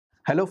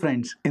Hello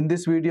friends, in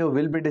this video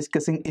we'll be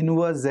discussing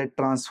inverse Z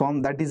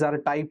transform, that is our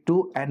type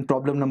 2 and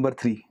problem number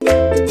 3.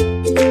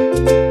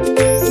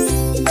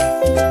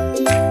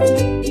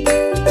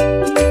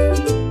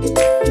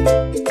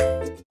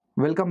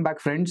 Welcome back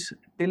friends.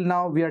 Till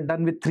now we are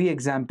done with 3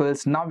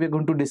 examples. Now we are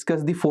going to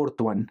discuss the fourth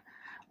one.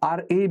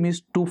 Our aim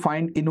is to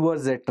find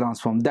inverse Z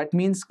transform. That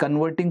means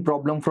converting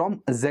problem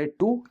from Z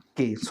to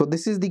K. So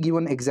this is the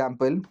given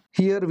example.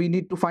 Here we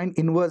need to find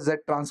inverse Z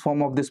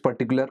transform of this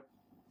particular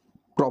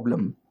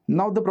problem.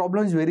 Now the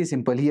problem is very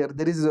simple. Here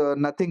there is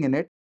nothing in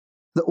it.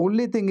 The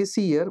only thing is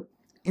here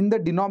in the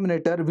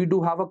denominator we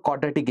do have a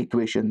quadratic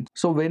equation.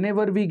 So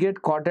whenever we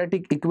get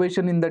quadratic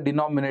equation in the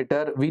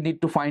denominator, we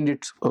need to find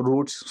its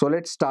roots. So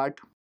let's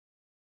start.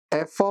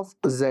 F of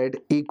z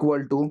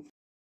equal to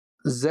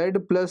z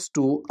plus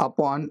 2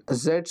 upon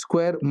z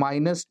square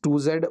minus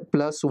 2z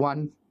plus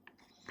 1.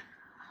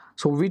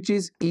 So which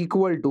is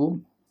equal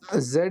to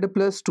z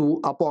plus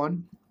 2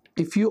 upon,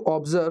 if you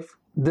observe,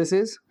 this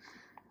is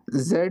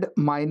z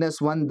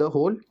minus 1 the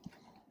whole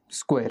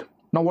square.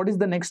 Now what is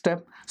the next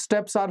step?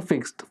 Steps are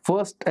fixed.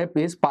 First step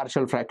is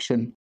partial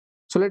fraction.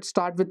 So let's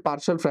start with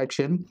partial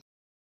fraction.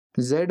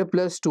 Z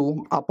plus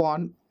 2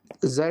 upon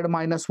z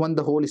minus 1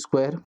 the whole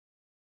square.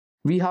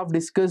 We have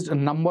discussed a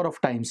number of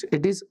times.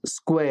 It is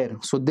square.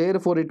 So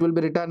therefore it will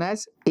be written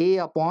as a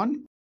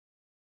upon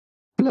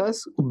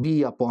plus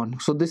b upon.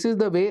 So this is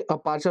the way a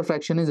partial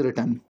fraction is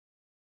written.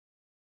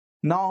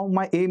 Now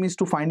my aim is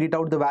to find it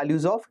out the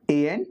values of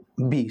a and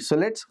b. So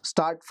let's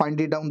start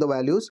finding down the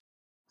values.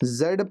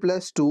 Z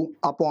plus 2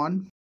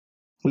 upon,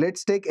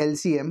 let's take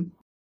LCM.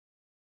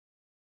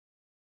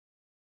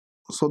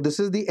 So this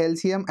is the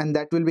LCM and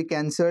that will be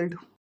cancelled.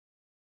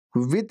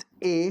 With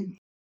a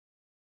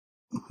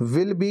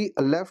will be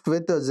left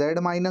with z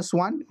minus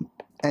 1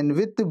 and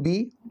with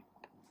b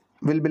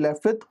will be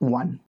left with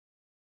 1.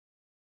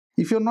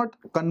 If you're not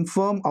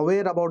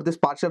aware about this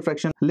partial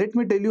fraction, let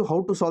me tell you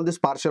how to solve this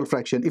partial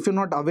fraction if you're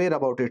not aware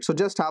about it. So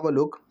just have a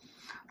look.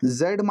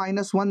 Z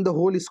minus 1 the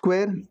whole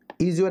square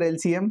is your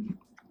LCM,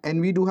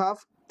 and we do have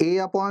a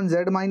upon z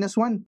minus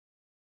 1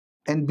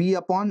 and b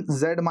upon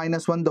z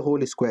minus 1 the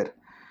whole square.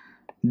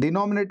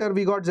 Denominator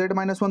we got z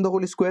minus 1 the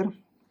whole square.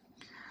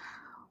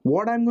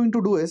 What I'm going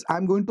to do is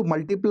I'm going to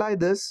multiply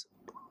this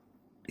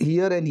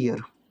here and here.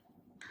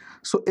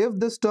 So if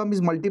this term is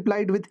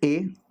multiplied with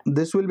a,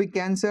 this will be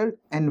cancelled,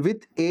 and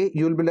with a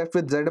you will be left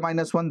with z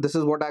minus 1. This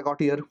is what I got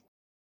here.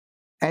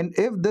 And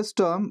if this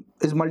term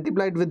is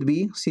multiplied with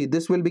b, see,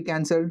 this will be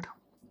cancelled,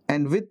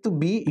 and with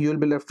b you will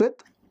be left with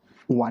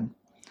 1.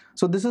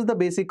 So this is the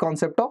basic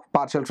concept of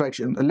partial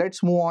fraction.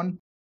 Let's move on.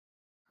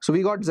 So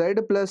we got z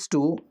plus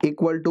 2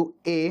 equal to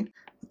a,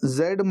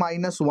 z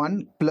minus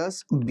 1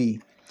 plus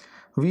b.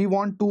 We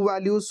want two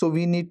values, so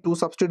we need two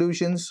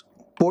substitutions.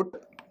 Put.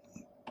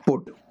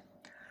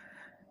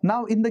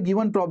 Now in the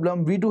given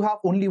problem we do have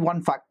only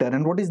one factor,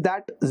 and what is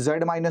that? Z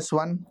minus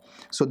 1.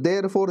 So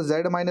therefore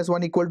z minus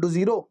 1 equal to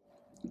 0,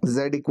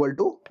 z equal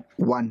to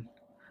 1.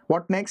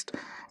 What next?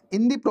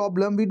 In the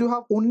problem we do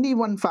have only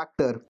one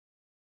factor,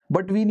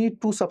 but we need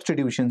two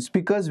substitutions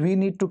because we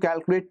need to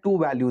calculate two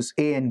values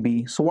a and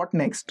b. So what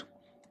next?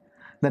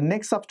 The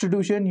next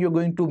substitution you're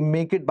going to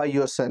make it by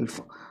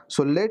yourself.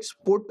 So let's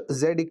put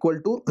z equal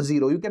to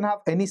 0. You can have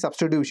any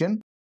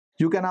substitution.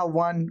 You can have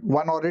one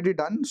already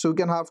done, so you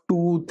can have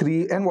 2,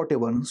 3 and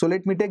whatever. So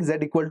let me take z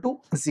equal to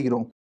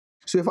 0.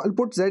 So if I'll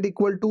put z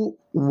equal to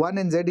 1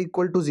 and z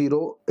equal to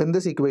 0 in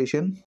this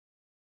equation,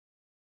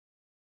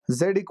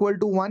 z equal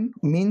to 1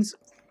 means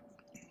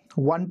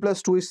 1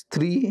 plus 2 is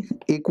 3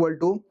 equal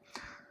to,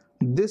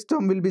 this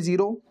term will be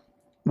 0.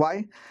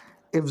 Why?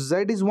 If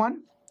z is 1,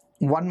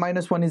 1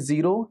 minus 1 is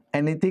 0,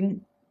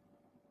 anything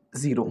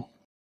 0.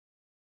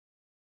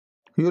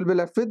 You will be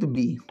left with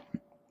b.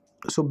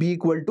 So b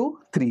equal to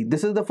 3.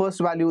 This is the first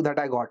value that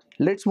I got.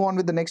 Let's move on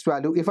with the next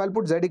value. If I'll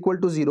put z equal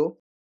to 0,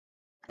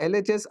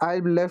 LHS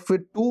I'll be left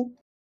with 2,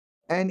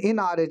 and in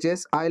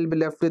RHS I'll be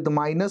left with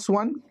minus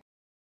 1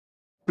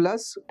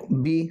 plus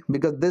b,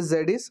 because this z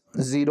is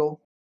 0.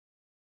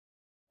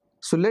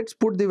 So let's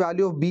put the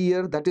value of b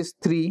here, that is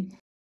 3.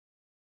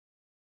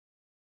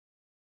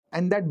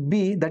 And that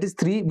b, that is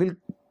 3, will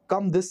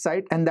come this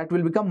side and that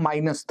will become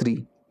minus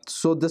 3.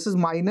 So this is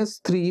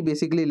minus 3,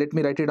 basically. Let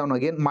me write it down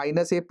again.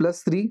 Minus a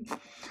plus 3.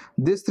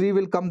 This 3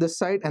 will come this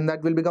side and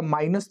that will become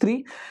minus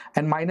 3.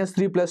 And minus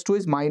 3 plus 2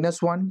 is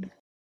minus 1.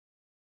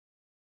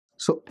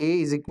 So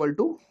a is equal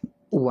to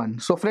 1.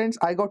 So friends,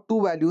 I got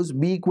two values,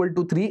 b equal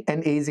to 3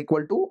 and a is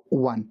equal to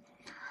 1.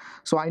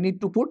 So I need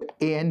to put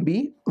a and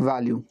b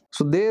value.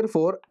 So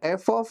therefore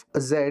f of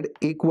z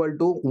equal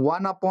to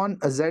 1 upon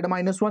z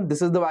minus 1.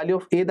 This is the value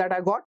of a that I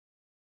got.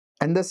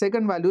 And the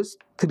second value is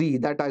 3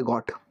 that I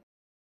got.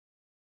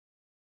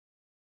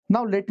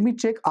 Now let me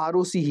check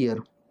ROC here.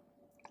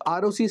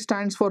 ROC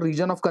stands for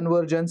region of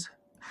convergence.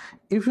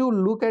 If you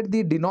look at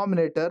the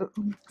denominator,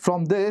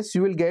 from this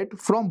you will get,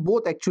 from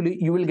both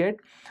actually, you will get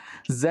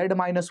z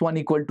minus 1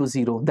 equal to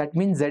 0. That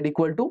means z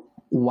equal to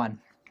 1.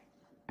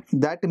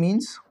 That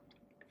means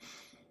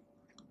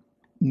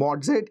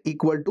mod z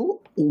equal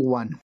to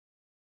 1.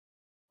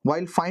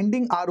 While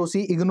finding ROC,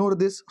 ignore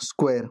this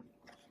square.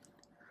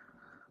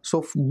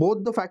 So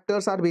both the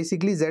factors are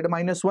basically z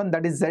minus 1,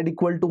 that is z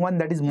equal to 1,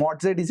 that is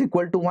mod z is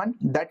equal to 1.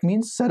 That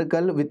means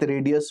circle with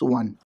radius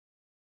 1.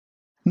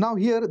 Now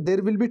here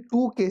there will be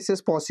two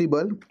cases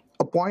possible.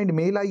 A point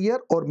may lie here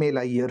or may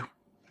lie here.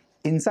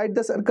 Inside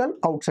the circle,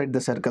 outside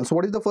the circle. So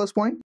what is the first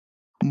point?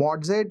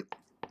 Mod z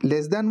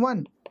less than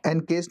 1,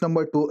 and case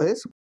number 2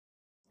 is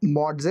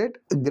mod z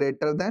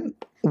greater than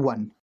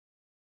 1.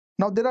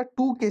 Now there are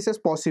two cases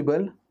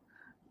possible.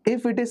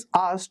 If it is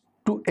asked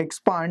to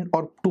expand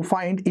or to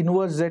find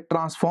inverse z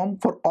transform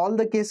for all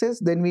the cases,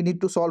 then we need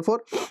to solve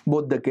for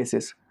both the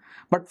cases.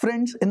 But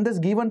friends, in this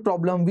given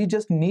problem, we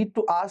just need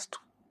to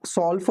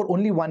solve for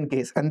only one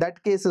case, and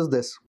that case is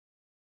this: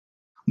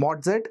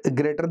 mod z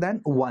greater than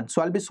 1.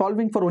 So I'll be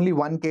solving for only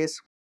one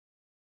case.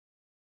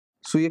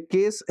 So your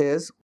case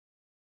is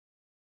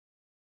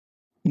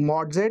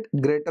mod z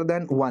greater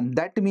than 1.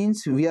 That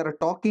means we are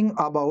talking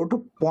about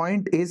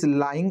point is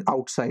lying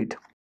outside.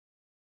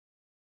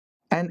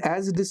 And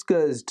as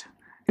discussed,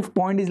 if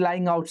point is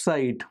lying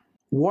outside,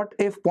 what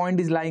if point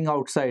is lying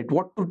outside?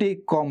 What to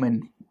take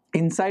common?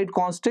 Inside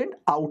constant,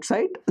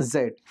 outside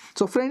z.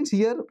 So friends,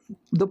 here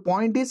the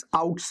point is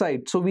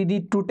outside, so we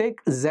need to take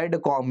z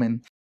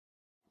common.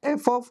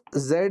 F of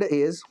z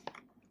is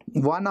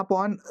 1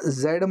 upon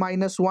z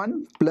minus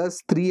 1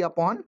 plus 3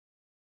 upon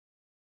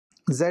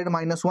z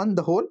minus 1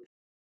 the whole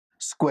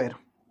square.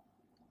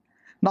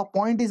 Now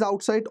point is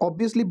outside,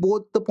 obviously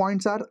both the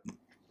points are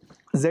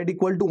z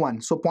equal to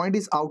 1, so point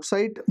is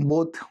outside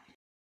both.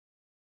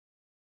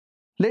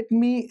 Let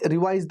me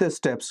revise the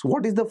steps.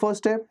 What is the first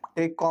step?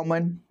 Take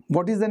common.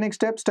 What is the next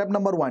step? Step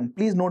number 1.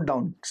 Please note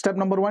down. Step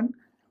number 1,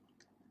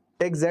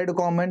 take z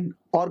common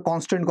or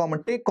constant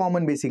common. Take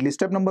common basically.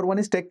 Step number 1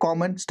 is take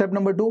common. Step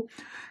number 2,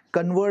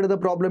 convert the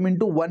problem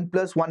into 1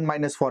 plus 1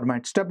 minus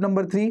format. Step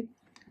number 3,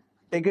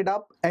 take it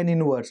up and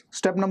inverse.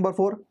 Step number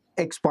 4,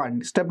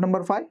 expand. Step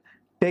number 5,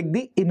 take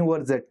the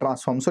inverse z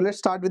transform. So let's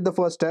start with the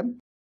first step.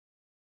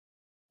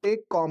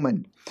 Take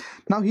common.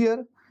 Now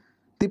here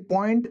the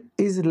point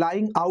is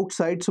lying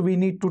outside, so we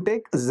need to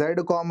take z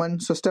common.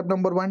 So step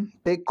number 1,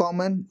 take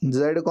common,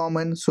 z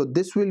common. So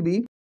this will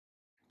be,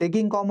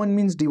 taking common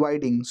means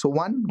dividing, so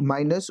 1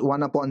 minus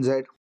 1 upon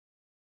z.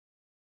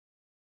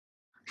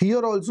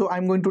 Here also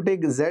I'm going to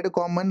take z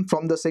common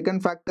from the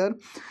second factor,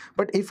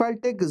 but if I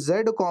take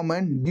z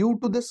common, due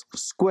to this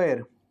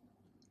square,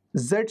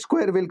 z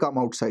square will come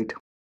outside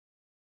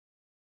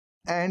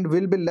and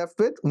will be left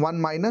with 1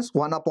 minus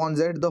 1 upon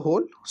z the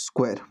whole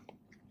square.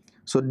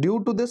 So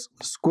due to this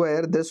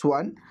square, this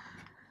one,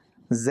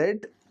 z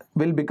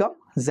will become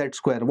z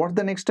square. What's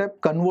the next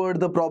step? Convert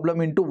the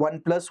problem into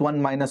 1 plus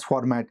 1 minus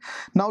format.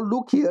 Now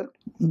look here,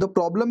 the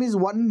problem is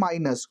 1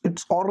 minus.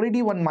 It's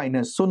already 1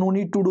 minus, so no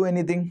need to do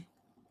anything.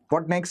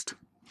 What next?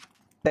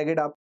 Take it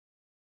up.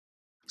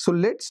 So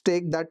let's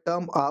take that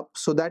term up.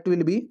 So that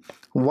will be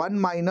 1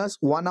 minus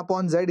 1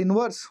 upon z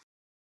inverse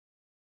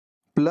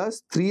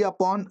plus 3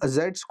 upon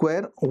z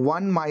square,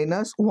 1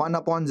 minus 1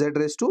 upon z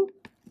raised to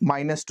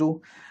minus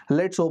 2.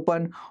 Let's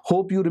open.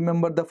 Hope you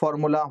remember the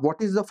formula.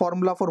 What is the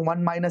formula for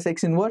 1 minus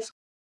x inverse?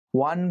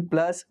 1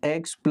 plus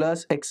x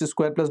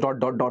square plus dot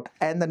dot dot.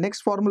 And the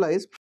next formula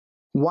is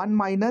 1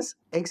 minus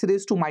x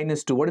raised to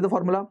minus 2. What is the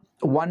formula?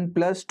 1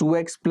 plus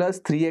 2x plus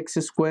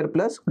 3x square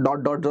plus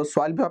dot dot dot.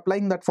 So I'll be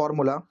applying that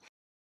formula.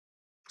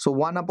 So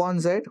 1 upon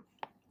z.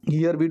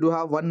 Here we do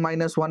have 1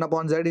 minus 1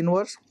 upon z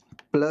inverse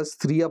plus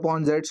 3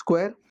 upon z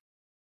square,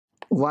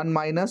 1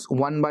 minus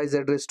 1 by z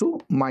raised to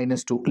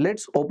minus 2.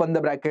 Let's open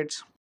the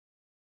brackets.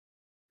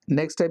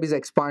 Next step is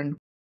expand.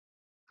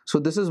 So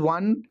this is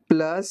 1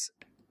 plus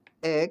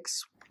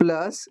x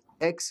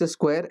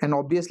square, and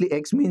obviously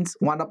x means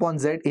 1 upon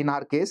z in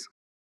our case,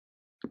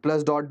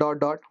 plus dot dot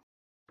dot.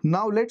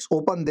 Now let's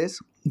open this.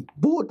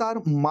 Both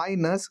are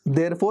minus,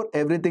 therefore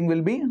everything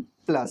will be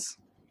plus.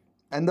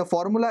 And the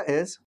formula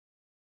is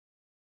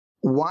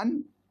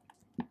 1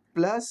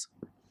 plus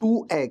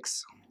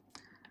 2x.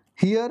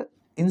 Here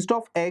instead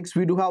of x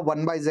we do have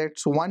 1 by z,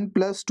 so 1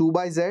 plus 2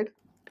 by z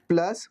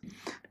plus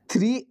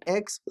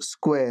 3x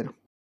square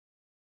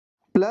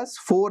plus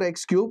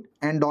 4x cube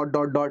and dot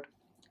dot dot.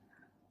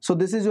 So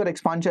this is your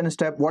expansion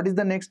step. What is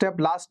the next step?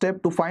 Last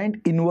step, to find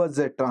inverse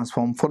z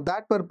transform. For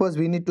that purpose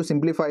we need to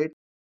simplify it.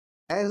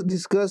 As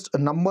discussed a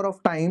number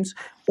of times,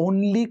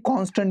 only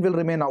constant will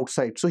remain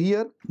outside. So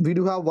here we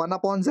do have 1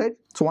 upon z,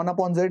 so 1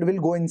 upon z will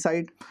go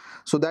inside.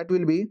 So that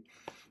will be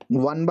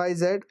 1 by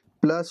z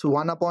plus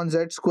 1 upon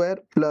z square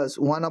plus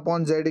 1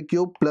 upon z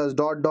cube plus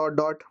dot dot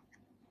dot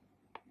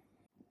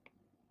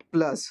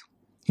plus,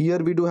 here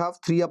we do have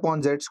 3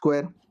 upon z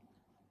square.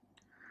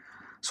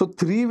 So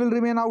 3 will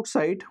remain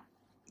outside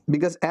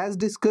because as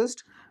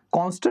discussed,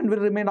 constant will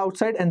remain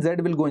outside and z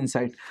will go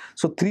inside.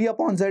 So 3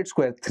 upon z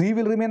square, 3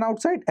 will remain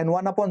outside and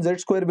 1 upon z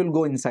square will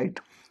go inside.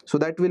 So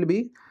that will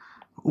be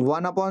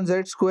 1 upon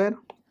z square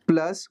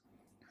plus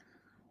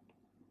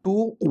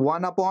 2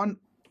 1 upon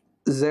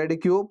z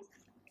cube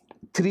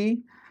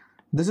 3.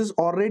 This is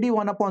already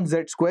 1 upon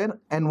z square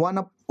and 1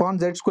 upon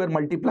z square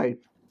multiplied.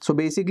 So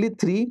basically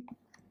 3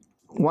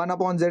 1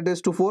 upon z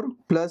raised to 4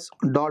 plus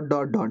dot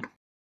dot dot.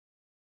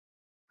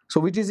 So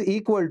which is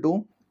equal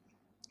to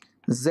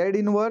z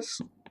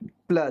inverse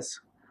plus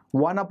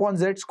 1 upon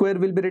z square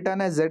will be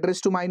written as z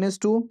raised to minus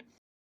 2,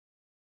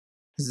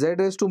 z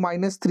raised to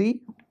minus 3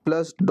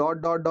 plus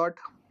dot dot dot.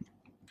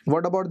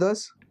 What about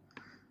this?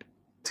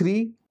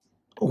 3,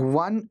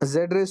 1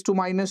 z raised to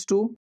minus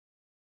 2,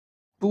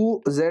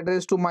 2 z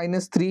raised to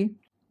minus 3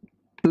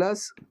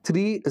 plus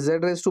 3 z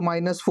raised to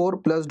minus 4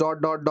 plus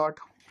dot dot dot.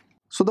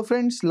 So the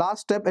friends,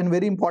 last step and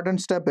very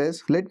important step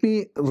is, let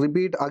me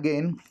repeat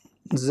again,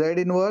 z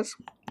inverse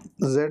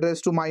z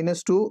raised to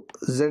minus 2,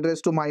 z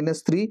raised to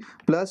minus 3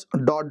 plus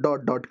dot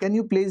dot dot. Can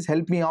you please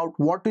help me out?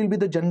 What will be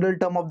the general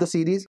term of the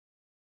series?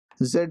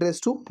 Z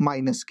raised to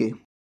minus k.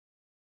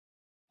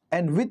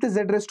 And with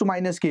z raised to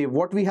minus k,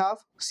 what we have?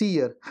 See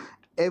here,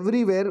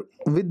 everywhere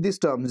with this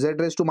term, z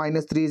raised to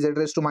minus 3, z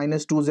raised to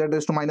minus 2, z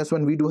raised to minus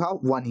 1, we do have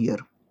 1 here.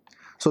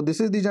 So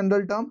this is the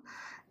general term.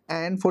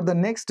 And for the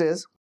next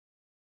is,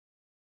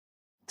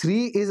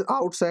 3 is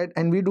outside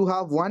and we do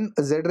have 1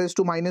 z raised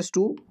to minus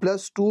 2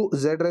 plus 2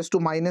 z raised to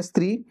minus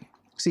 3.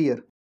 See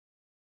here,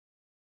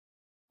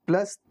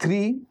 plus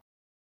 3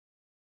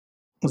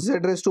 z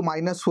raised to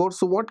minus 4.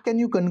 So what can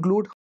you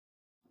conclude?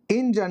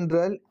 In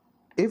general,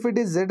 if it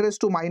is z raised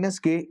to minus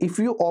k, if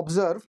you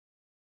observe,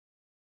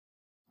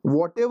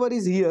 whatever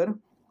is here,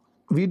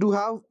 we do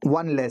have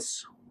 1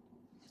 less.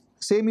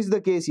 Same is the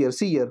case here.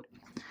 See here,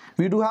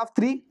 we do have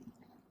 3,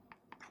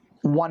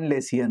 1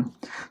 less here.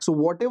 So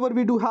whatever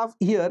we do have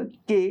here,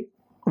 k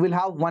will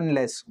have 1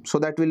 less. So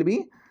that will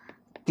be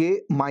k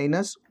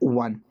minus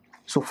 1.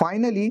 So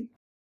finally,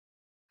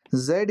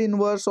 z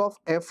inverse of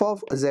f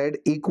of z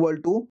equal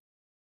to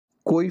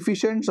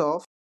coefficients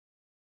of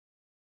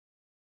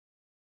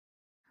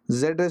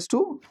z raised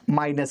to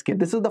minus k.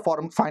 This is the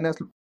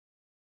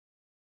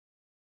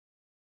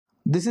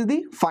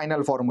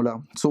final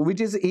formula. So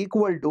which is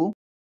equal to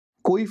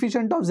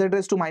coefficient of z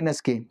raised to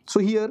minus k. So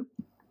here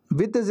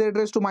with the z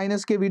raised to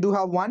minus k, we do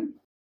have 1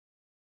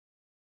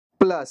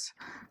 plus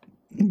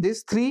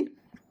this 3,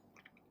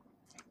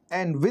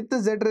 and with the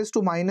z raised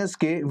to minus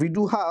k, we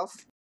do have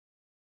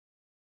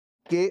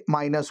k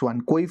minus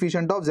 1,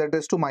 coefficient of z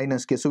raised to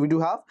minus k. So we do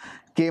have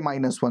k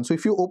minus 1. So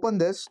if you open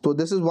this, so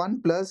this is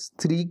 1 plus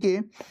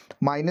 3k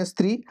minus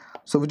 3,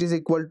 so which is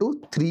equal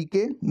to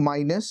 3k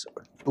minus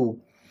 2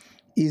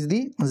 is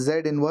the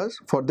z inverse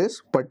for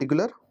this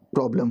particular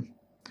problem.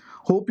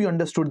 Hope you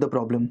understood the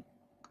problem.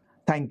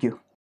 Thank you.